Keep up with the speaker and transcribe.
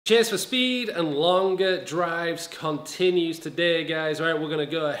Chase for speed and longer drives continues today, guys. All right, we're gonna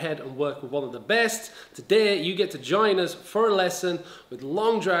go ahead and work with one of the best. Today, you get to join us for a lesson with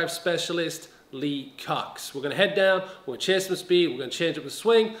long drive specialist, Lee Cox. We're gonna head down, we're gonna chase some speed, we're gonna change up the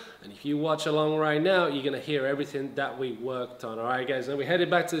swing, and if you watch along right now, you're gonna hear everything that we worked on. All right, guys, then we headed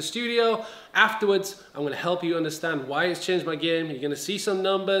back to the studio. Afterwards, I'm gonna help you understand why it's changed my game. You're gonna see some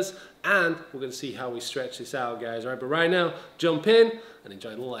numbers, and we're gonna see how we stretch this out, guys. All right, but right now, jump in and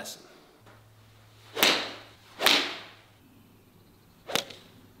enjoy the lesson.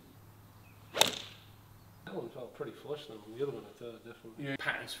 That one felt pretty flush though. The other one I thought definitely. Yeah.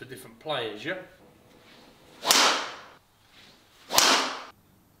 Patterns for different players, yeah?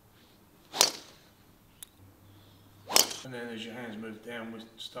 And then as your hands move down, we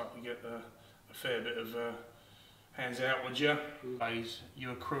start to get a fair bit of hands outwards, yeah? You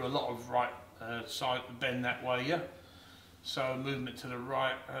accrue a lot of right side bend that way, yeah? So movement to the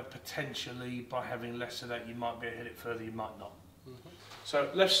right, potentially by having less of that, you might be able to hit it further, you might not. So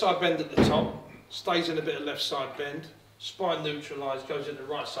left side bend at the top, stays in a bit of left side bend, spine neutralised, goes into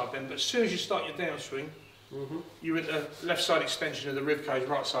right side bend, but as soon as you start your downswing, you're at the left side extension of the ribcage,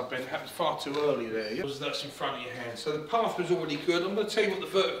 right side bend. It happens far too early there, yeah? That's in front of your hand. So the path was already good. I'm going to tell you what the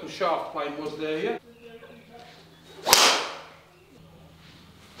vertical shaft plane was there, yeah?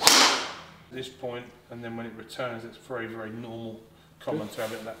 This point, and then when it returns, it's very, very normal, common to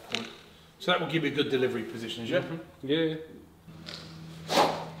have it at that point. So that will give you good delivery positions, yeah? Yeah.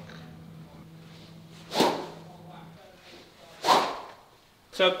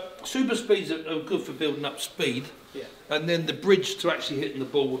 So super speeds are good for building up speed, and then the bridge to actually hitting the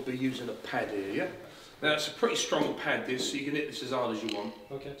ball would be using a pad here, yeah? Now it's a pretty strong pad this, so you can hit this as hard as you want.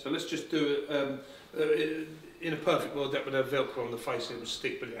 Okay. So let's just do it, in a perfect world that would have Velcro on the face, it would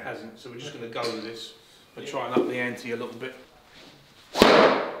stick, but it hasn't, so we're just going to go with this and try and up the ante a little bit.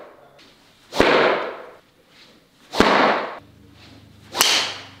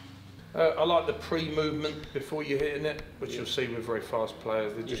 I like the pre-movement before you're hitting it, which you'll see with very fast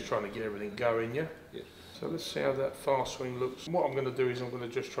players. They're just trying to get everything going, yeah? So let's see how that fast swing looks. What I'm going to do is I'm going to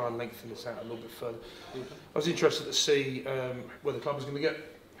just try and lengthen this out a little bit further. I was interested to see where the club was going to get,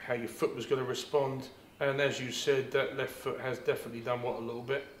 how your foot was going to respond, and as you said, that left foot has definitely done what a little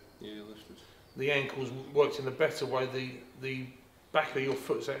bit. Yeah, lifted. The ankles worked in a better way. The back of your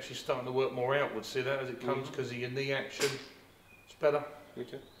foot's actually starting to work more outwards. See that as it comes because of your knee action. It's better.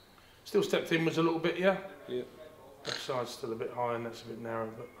 Okay. Still stepped inwards a little bit, yeah? Yeah. Left side's still a bit high and that's a bit narrow,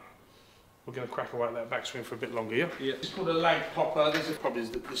 but we're going to crack away at that backswing for a bit longer, yeah? Yeah. It's called a lag popper. This is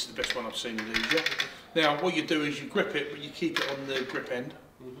the best one I've seen of these, yeah? Now, what you do is you grip it, but you keep it on the grip end.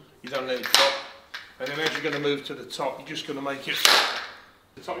 You don't let it drop. And then as you're going to move to the top, you're just going to make it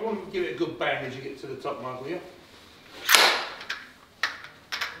the top. You want to give it a good bang as you get to the top, Michael, yeah?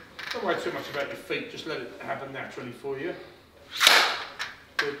 Don't worry too much about your feet, just let it happen naturally for you.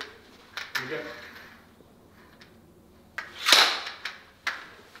 Good. There you go.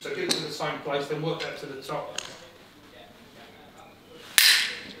 So get it to the same place, then work that to the top.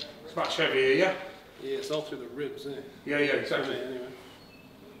 It's much heavier, yeah? Yeah, it's all through the ribs, isn't it? Yeah, exactly. Anyway.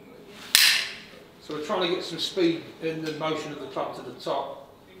 So we're trying to get some speed in the motion of the club to the top.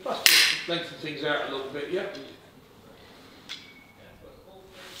 Plus just lengthen things out a little bit, yeah?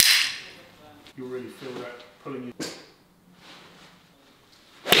 You'll really feel that pulling you.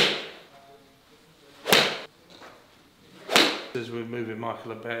 As we're moving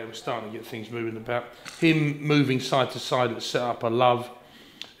Michael about, we're starting to get things moving about. Him moving side to side at the setup, I love.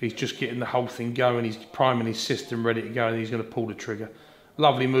 He's just getting the whole thing going. He's priming his system ready to go, and he's going to pull the trigger.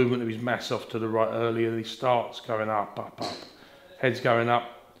 Lovely movement of his mass off to the right earlier. He starts going up, up, up. Head's going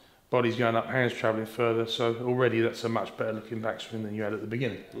up, body's going up, hands travelling further. So already that's a much better looking backswing than you had at the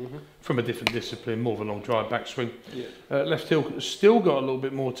beginning. From a different discipline, more of a long drive backswing. Left heel still got a little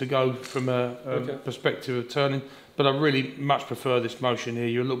bit more to go from a perspective of turning, but I really much prefer this motion here.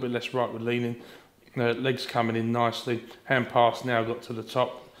 You're a little bit less rightward leaning. Legs coming in nicely. Hand pass now got to the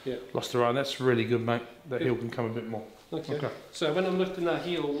top. Lost the right. That's really good, mate. That heel can come a bit more. Okay. So when I'm lifting that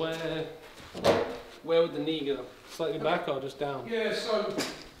heel, where would the knee go? Slightly back or just down? Yeah, so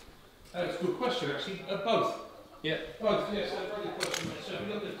that's a good question actually. Both. Yeah. Both. Yes, that's a very good question.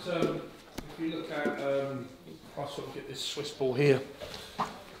 So if you look at, I'll sort of get this Swiss ball here.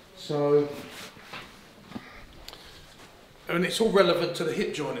 So, and it's all relevant to the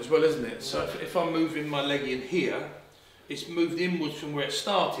hip joint as well, isn't it? So if I'm moving my leg in here, it's moved inwards from where it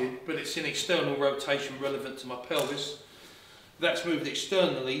started, but it's in external rotation relevant to my pelvis. That's moved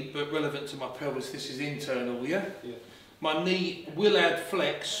externally, but relevant to my pelvis. This is internal, yeah? My knee will add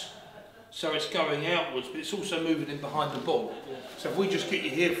flex so it's going outwards, but it's also moving in behind the ball. Yeah. So if we just get you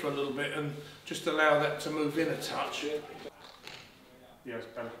here for a little bit and just allow that to move in a touch. Yeah. Yeah, it's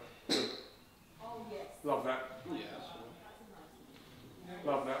better. Good. Love that. Yeah.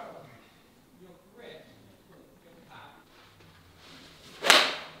 Love that.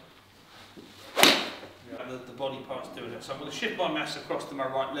 The body part's doing it. So I'm going to shift my mass across to my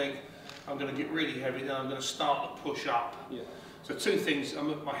right leg. I'm going to get really heavy, then I'm going to start to push up. Yeah. So two things, I'm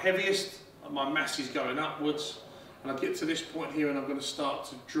at my heaviest, and my mass is going upwards, and I get to this point here and I'm going to start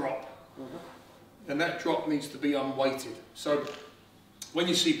to drop. And that drop needs to be unweighted. So when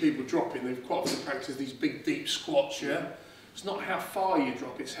you see people dropping, they've quite often practiced these big deep squats, yeah? It's not how far you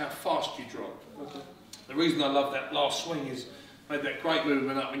drop, it's how fast you drop. The reason I love that last swing is made that great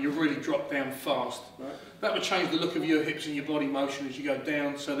movement up and you really drop down fast. Right. That would change the look of your hips and your body motion as you go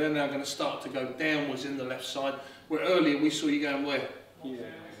down, so they're now going to start to go downwards in the left side, where earlier we saw you going where? Yeah.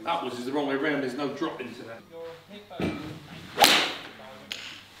 Upwards is the wrong way around, there's no drop into that.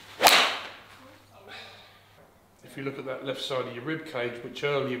 If you look at that left side of your rib cage, which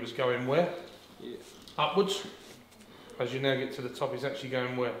earlier was going where? Yeah. Upwards. As you now get to the top, it's actually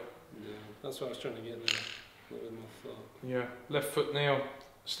going where? Yeah. That's what I was trying to get there. With my foot. Yeah. Left foot now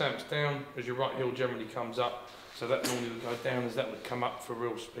stamps down as your right heel generally comes up. So that normally would go down as that would come up for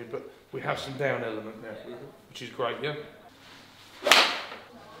real speed. But we have some down element there, which is great, yeah?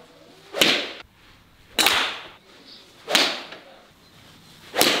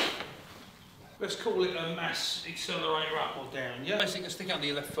 Let's call it a mass accelerator up or down, yeah? Basically, stick under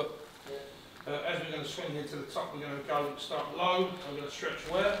your left foot. As we're going to swing here to the top, we're going to go start low. I'm going to stretch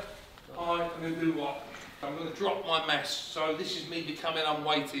where? High. I'm going to do what? I'm going to drop my mass. So this is me becoming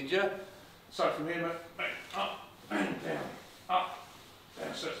unweighted, yeah? So from here, back, up, and down, up,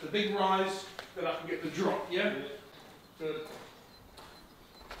 down. So it's the big rise, then I can get the drop, yeah? Good.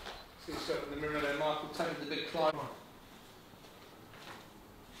 See yourself in the mirror there, Michael. Take the big climb.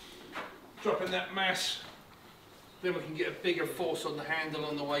 Dropping that mass, then we can get a bigger force on the handle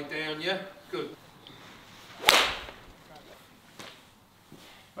on the way down, yeah? Good.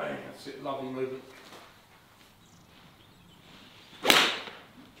 Bang, that's it, lovely movement.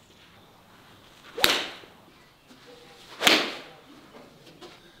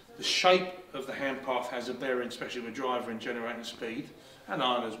 The shape of the hand path has a bearing, especially with driver and generating speed, and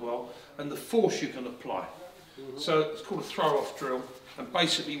iron as well, and the force you can apply. So it's called a throw-off drill, and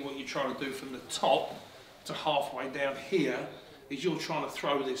basically what you're trying to do from the top to halfway down here is you're trying to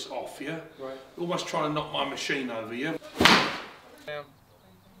throw this off, yeah? Right. Almost trying to knock my machine over, yeah? Down.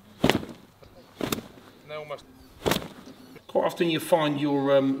 Now almost. Quite often you find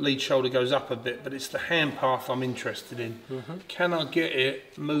your lead shoulder goes up a bit, but it's the hand path I'm interested in. Can I get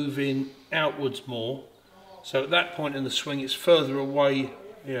it moving outwards more? So at that point in the swing it's further away.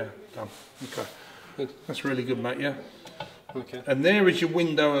 Yeah, done. Okay. Good. That's really good, mate, yeah? Okay. And there is your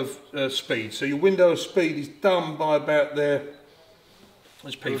window of speed. So your window of speed is done by about there.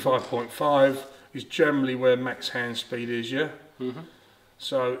 It's P5.5 is generally where max hand speed is, yeah?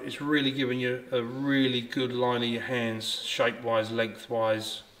 So it's really giving you a really good line of your hands, shape-wise,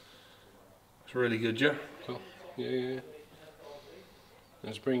 length-wise. It's really good, yeah? Cool. Yeah, yeah, yeah.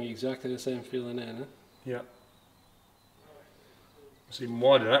 That's bringing exactly the same feeling in, huh? Yeah. It's even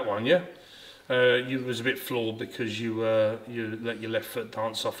wider, that one, yeah? You was a bit flawed because you let your left foot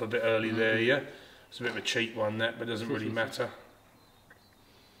dance off a bit early there, yeah? It's a bit of a cheap one, that, but it doesn't really matter.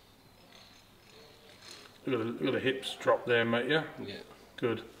 Look at the hips drop there, mate, yeah? Yeah.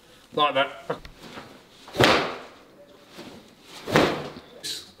 Good. Like that.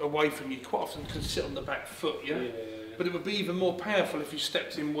 Away from you, quite often can sit on the back foot, yeah? Yeah. But it would be even more powerful if you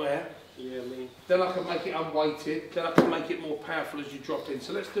stepped in where? Yeah, me. Then I can make it unweighted, then I can make it more powerful as you drop in.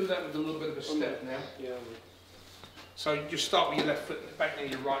 So let's do that with a little bit of a step now. Yeah. So you just start with your left foot back near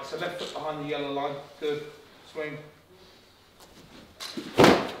your right. So left foot behind the yellow line. Good. Swing.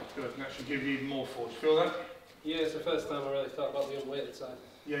 Good. And that should give you even more force. Feel that? Yeah, it's the first time I really thought about the unweighted side.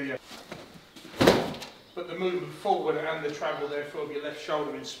 Yeah, yeah. But the movement forward and the travel therefore of your left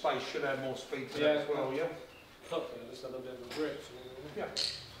shoulder in space should add more speed to that as well, yeah? Okay, just a little bit of a grip. Yeah.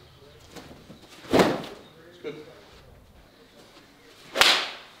 It's good.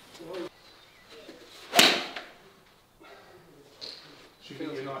 Should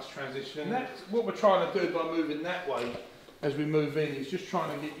give you a nice transition. And that's what we're trying to do by moving that way as we move in, is just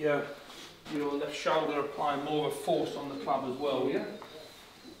trying to get your left shoulder applying more of a force on the club as well, yeah?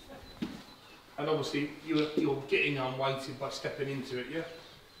 And obviously you're getting unweighted by stepping into it, yeah?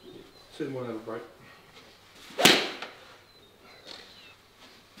 Soon we'll have a break.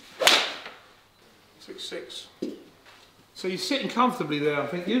 Six. So you're sitting comfortably there, I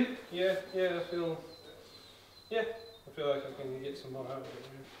think you? Yeah, I feel like I can get some more out of it.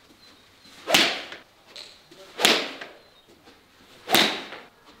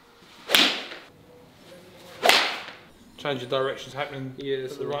 Change of directions happening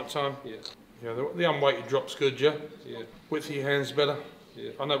at the right time. Yeah, the unweighted drop's good, yeah? Yeah. Width of your hands better. Yeah.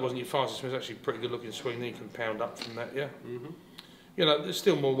 I know it wasn't your fastest swing, it's actually a pretty good looking swing, then you can pound up from that, yeah? Mm-hmm. You know, there's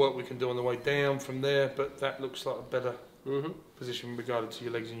still more work we can do on the way down from there, but that looks like a better Mm-hmm. position regarded to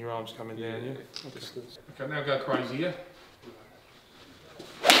your legs and your arms coming down, yeah? Distance. Okay, now go crazy, yeah?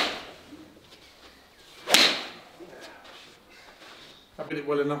 I did it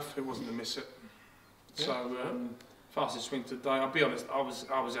well enough, it wasn't a miss it. Yeah. So, fastest swing today, I'll be honest, I was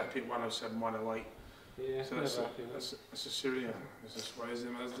happy at 107, 108. Yeah, So that's a serious,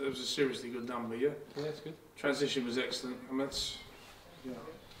 it was a seriously good number, yeah? Yeah, it's good. Transition was excellent, and that's, yeah,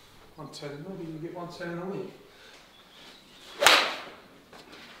 110, maybe you can get 110 a week.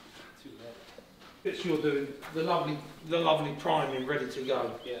 Bits you're doing, the lovely priming ready to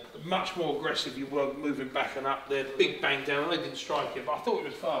go. Yeah. Much more aggressive you were moving back and up there, big bang down, and they didn't strike it, but I thought it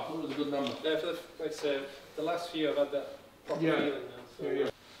was far, I thought it was a good number. Yeah, like I said, the last few I've had that proper Yeah. feeling now. So. Yeah.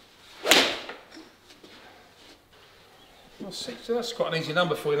 Well, so that's quite an easy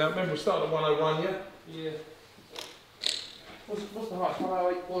number for you now. Remember we started at 101, yeah? Yeah. What's the highest?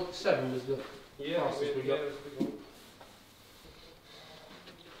 108.7 was the fastest we got. Yeah, it was a big one.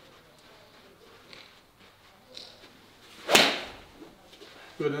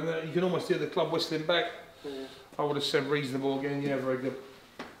 Good, and you can almost hear the club whistling back. Yeah. I would have said reasonable again, yeah, very good.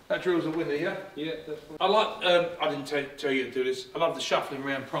 That drill's a winner, yeah? Yeah, definitely. I like, I didn't tell you to do this, I love the shuffling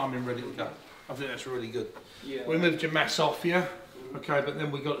around, priming ready to go. I think that's really good. Yeah. We moved your mass off, yeah? Okay, but then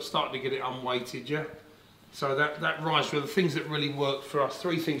we got started to get it unweighted, yeah? So that rise were the things that really worked for us.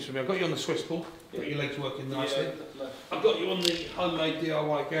 Three things for me. I've got you on the Swiss ball, got your legs working nicely. Yeah, I've got you on the homemade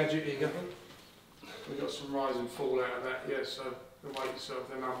DIY gadget, here you go. We got some rise and fall out of that, yeah, so the weight itself,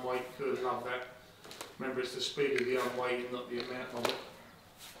 then unweight, good, love that. Remember it's the speed of the unweighted, not the amount of it.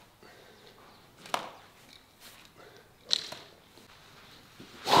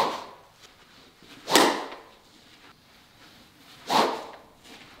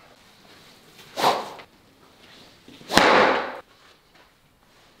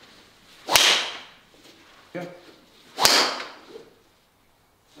 Yeah.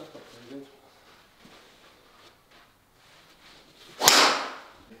 That's not very good.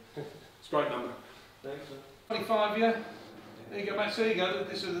 It's a great number. Thanks, man. 25, yeah? There you go, mate. So there you go.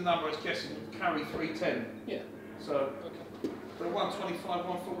 This is the number it's guessing. Carry 310. Yeah. So, Okay. for a 125,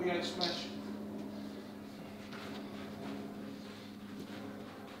 148 smash.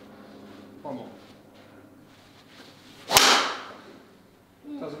 One more.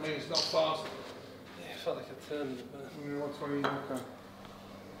 Doesn't mean it's not fast. Yeah, I felt like I turned it, but 120, okay.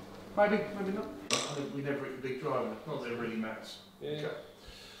 Maybe not. I think we never hit the big driver. Not that it really matters. yeah. Okay.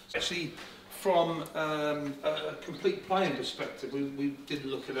 Actually, from a complete playing perspective, we did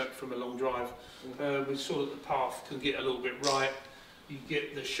look at it from a long drive. We saw that the path can get a little bit right. You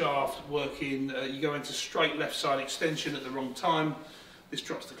get the shaft working, you go into straight left side extension at the wrong time. This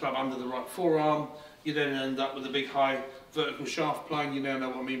drops the club under the right forearm. You then end up with a big high vertical shaft plane. You now know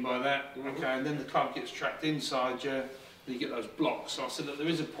what I mean by that. Okay, and then the club gets tracked inside, yeah, and you get those blocks. So I said that there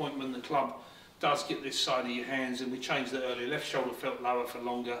is a point when the club does get this side of your hands, and we changed that earlier. Left shoulder felt lower for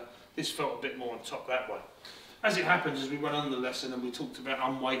longer. This felt a bit more on top that way. As it happens, as we went on the lesson and we talked about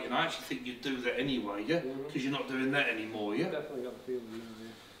unweighting, I actually think you'd do that anyway, yeah? Because you're not doing that anymore, yeah? Definitely got the feeling.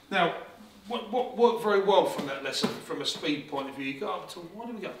 Now, what worked very well from that lesson, from a speed point of view, you got up to, what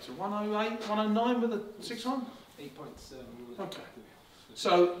did we get up to, 108, 109 with a 6 on? 8.7. Okay.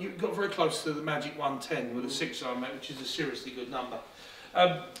 So you got very close to the magic 110 with a 6 on, which is a seriously good number.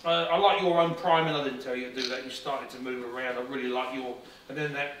 I like your own priming. I didn't tell you to do that. You started to move around. I really like your, and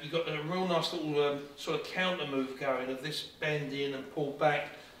then that you got a real nice little sort of counter move going of this bend in and pull back.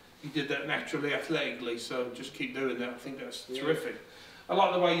 You did that naturally, athletically. So just keep doing that. I think that's terrific. I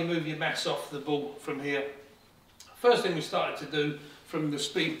like the way you move your mass off the ball from here. First thing we started to do from the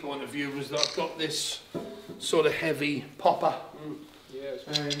speed point of view was that I've got this sort of heavy popper,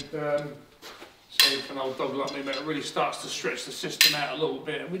 and so for an old dog like me, it really starts to stretch the system out a little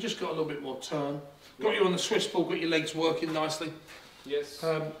bit, and we just got a little bit more turn. Got you on the Swiss ball, got your legs working nicely. Yes.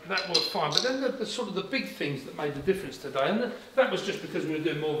 That worked fine, but then the sort of the big things that made the difference today, and that was just because we were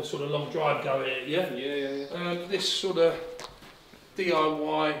doing more of a sort of long drive go here, yeah? Yeah. This sort of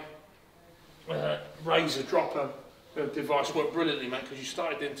DIY razor dropper device worked brilliantly, mate, because you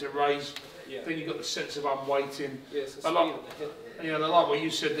started then to raise, then you got the sense of unweighting. Yes, I like, I like what you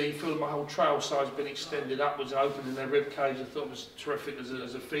said there. You feel my whole trail side's been extended upwards and open in their rib cage. I thought it was terrific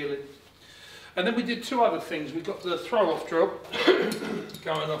as a feeling. And then we did two other things. We got the throw-off drill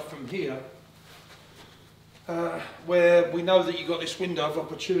going off from here, where we know that you've got this window of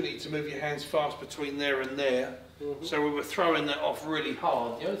opportunity to move your hands fast between there and there. So we were throwing that off really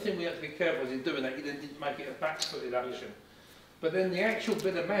hard. The only thing we had to be careful is in doing that, you then didn't make it a back-footed action. But then the actual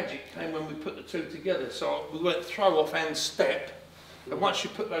bit of magic came when we put the two together. So we went throw off and step. And once you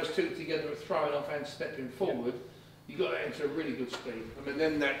put those two together of throwing off and stepping forward, you got that into a really good speed. I mean,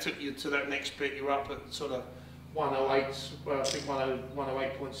 then that took you to that next bit. You're up at sort of 108, well, I think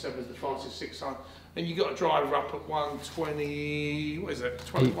 108.7 is the fastest 600. And you got a driver up at 120, what is it?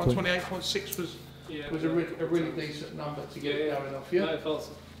 128.6 was a really decent number to get it going off. Yeah, no,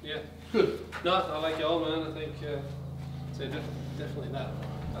 awesome. Yeah, good. No, I like it all, man. I think so definitely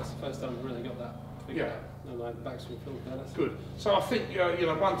that's the first time we really got that figured out. And my backswing feels better. Good. So I think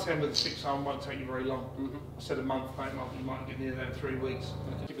 110 with the 600 won't take you very long. I said a month, mate. You might get near there in 3 weeks.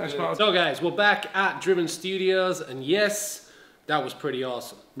 Okay. Thanks, Mark. So guys, we're back at Driven Studios, and yes, that was pretty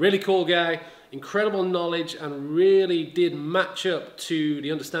awesome. Really cool guy, incredible knowledge, and really did match up to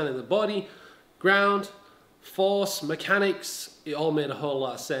the understanding of the body, ground, force, mechanics. It all made a whole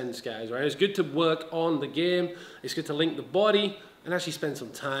lot of sense, guys, right? It's good to work on the game. It's good to link the body and actually spend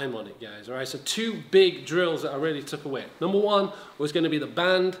some time on it, guys, all right? So two big drills that I really took away. Number one was going to be the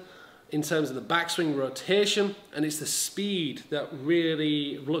band in terms of the backswing rotation, and it's the speed that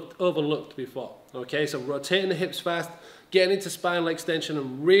really looked overlooked before, okay? So rotating the hips fast, getting into spinal extension,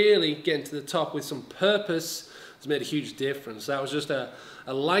 and really getting to the top with some purpose has made a huge difference. That was just a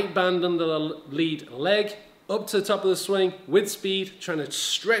light band under the lead leg, up to the top of the swing with speed, trying to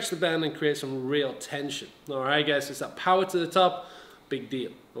stretch the band and create some real tension. All right, guys, it's that power to the top, big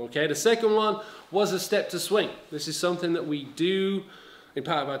deal. Okay, the second one was a step to swing. This is something that we do in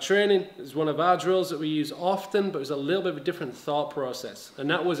part of our training. It's one of our drills that we use often, but it's a little bit of a different thought process. And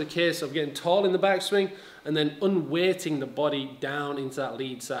that was a case of getting tall in the backswing and then unweighting the body down into that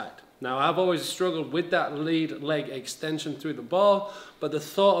lead side. Now, I've always struggled with that lead leg extension through the ball, but the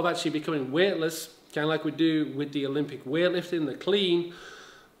thought of actually becoming weightless, kind of like we do with the Olympic weightlifting, the clean,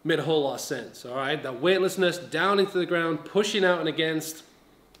 made a whole lot of sense, all right? That weightlessness down into the ground, pushing out and against,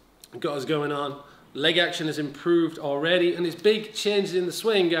 got us going on. Leg action has improved already, and it's big changes in the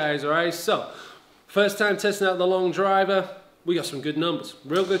swing, guys, all right? So, first time testing out the long driver, we got some good numbers.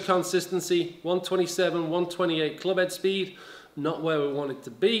 Real good consistency, 127, 128 club head speed, not where we want it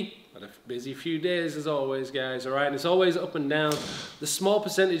to be, but a busy few days as always, guys, all right? And it's always up and down. The small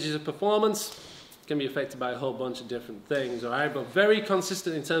percentages of performance can be affected by a whole bunch of different things, all right? But very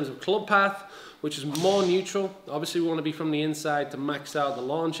consistent in terms of club path, which is more neutral. Obviously, we want to be from the inside to max out the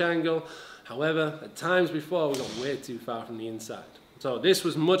launch angle. However, at times before, we got way too far from the inside. So this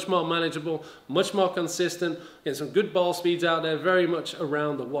was much more manageable, much more consistent, getting some good ball speeds out there, very much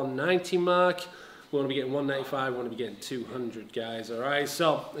around the 190 mark. We want to be getting 195, we want to be getting 200, guys, all right?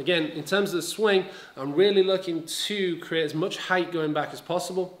 So, again, in terms of the swing, I'm really looking to create as much height going back as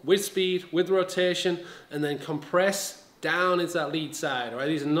possible, with speed, with rotation, and then compress down into that lead side, all right?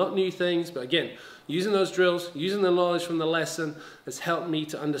 These are not new things, but again, using those drills, using the knowledge from the lesson has helped me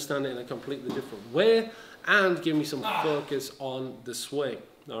to understand it in a completely different way and give me some focus on the swing,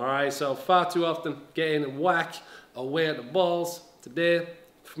 all right? So, far too often, get in and whack away at the balls. Today,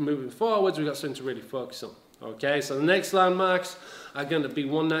 moving forwards, we've got something to really focus on. Okay, so the next landmarks are going to be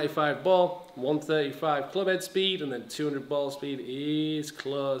 195 ball, 135 club head speed, and then 200 ball speed is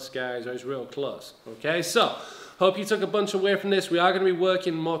close, guys. It's real close. Okay, so hope you took a bunch away from this. We are going to be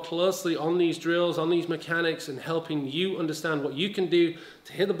working more closely on these drills, on these mechanics, and helping you understand what you can do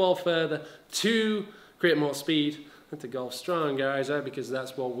to hit the ball further, to create more speed, and to golf strong, guys, right? Because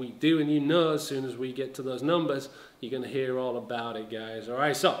that's what we do, and you know as soon as we get to those numbers, you're going to hear all about it, guys. All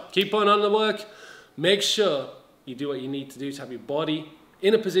right, so keep on the work. Make sure you do what you need to do to have your body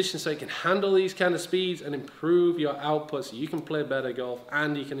in a position so you can handle these kind of speeds and improve your output so you can play better golf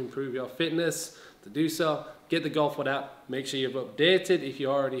and you can improve your fitness. To do so, get the GolfWOD app. Make sure you've updated if you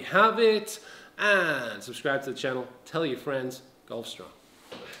already have it, and subscribe to the channel. Tell your friends, Golf Strong.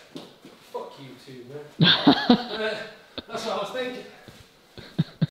 Fuck you too, man. That's what I was thinking.